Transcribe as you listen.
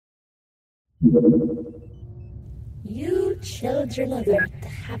You children of Earth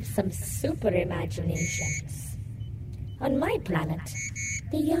have some super imaginations. On my planet,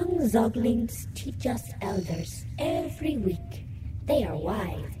 the young Zoglings teach us elders every week. They are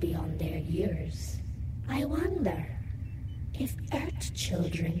wise beyond their years. I wonder if Earth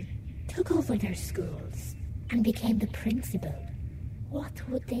children took over their schools and became the principal, what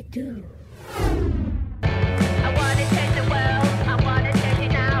would they do? I wanna change the world, I wanna change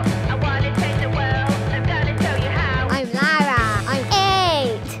it now. I wanna change the world, I'm gonna show you how. I'm Lara, I'm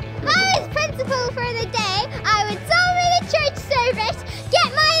 8. I was principal for the day. I would celebrate the church service, get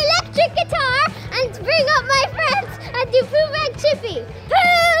my electric guitar, and bring up my friends and do Pooh Bag Chippy.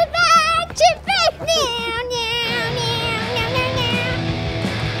 Pooh Bag Chippy!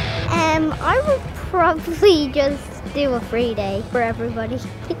 I would probably just do a free day for everybody.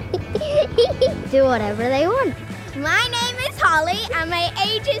 Do whatever they want. My name is Holly and my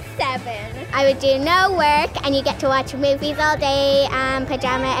age is 7. I would do no work and you get to watch movies all day and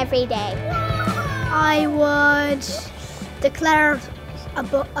pajama every day. I would declare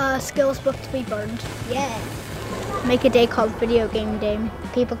a skills book to be burned. Yeah. Make a day called Video Game Day.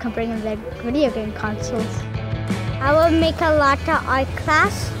 People can bring in their video game consoles. I would make a latte art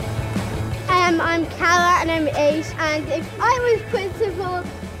class. I'm Cara and I'm 8, and if I was principal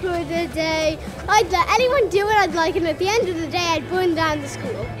for the day, I'd let anyone do what I'd like, and at the end of the day I'd burn down the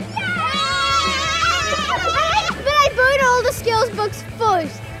school. But I'd burn all the skills books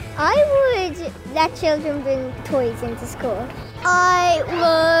first. I would let children bring toys into school. I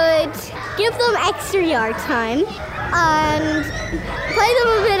would give them extra yard time and play them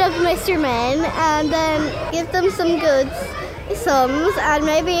a bit of Mr. Men, and then give them some goods. Sums, and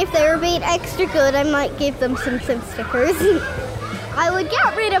maybe if they were being extra good, I might give them some stickers. I would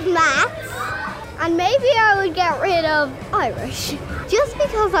get rid of maths, and maybe I would get rid of Irish. Just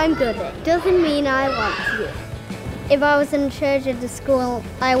because I'm good at it doesn't mean I want to. If I was in charge of the school,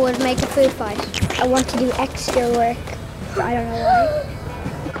 I would make a food fight. I want to do extra work, but I don't know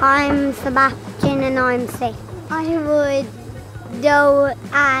why. I'm Sebastian and I'm 6. I would go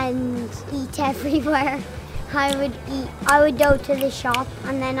and eat everywhere. I would go to the shop,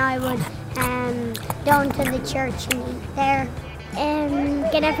 and then I would go into the church and eat there.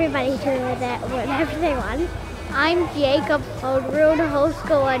 Get everybody to do whatever they want. I'm Jacob. I would ruin the whole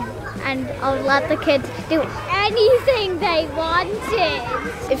school and I would let the kids do anything they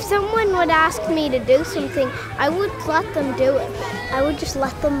wanted. If someone would ask me to do something, I would let them do it. I would just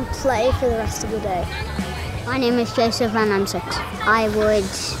let them play for the rest of the day. My name is Joseph and I'm 6. I would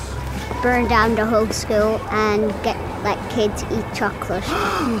burn down the whole school and let kids eat chocolate.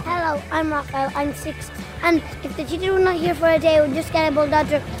 Hello, I'm Raphael, I'm 6. And if the teacher were not here for a day, I would just get a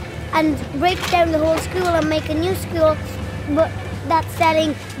bulldozer and break down the whole school and make a new school, but that's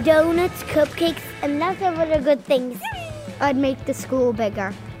selling donuts, cupcakes, and lots of other good things. I'd make the school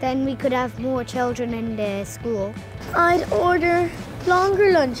bigger. Then we could have more children in the school. I'd order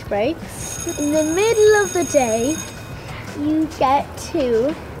longer lunch breaks. In the middle of the day, you get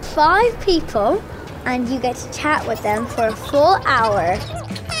to 5 people and you get to chat with them for a full hour.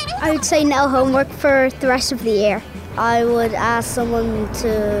 I would say no homework for the rest of the year. I would ask someone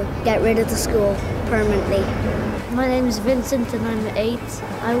to get rid of the school permanently. My name is Vincent and I'm 8.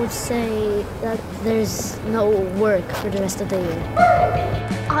 I would say that there's no work for the rest of the year.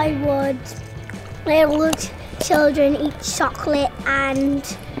 I would let children eat chocolate and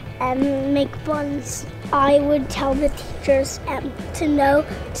make buns. I would tell the teachers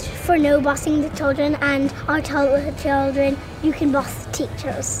for no bossing the children, and I'll tell the children you can boss the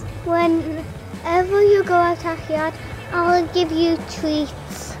teachers. Whenever you go out Tahiyat, I'll give you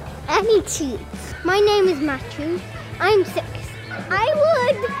treats. Any treats. My name is Matthew. I'm 6. I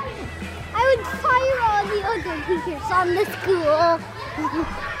would fire all the other teachers on the school.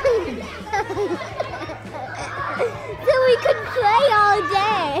 So we could play all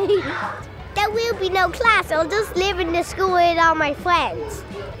day. There will be no class. I'll just live in the school with all my friends.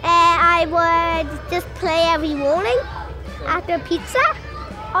 I would just play every morning after pizza.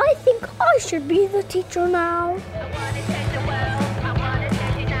 I think I should be the teacher now.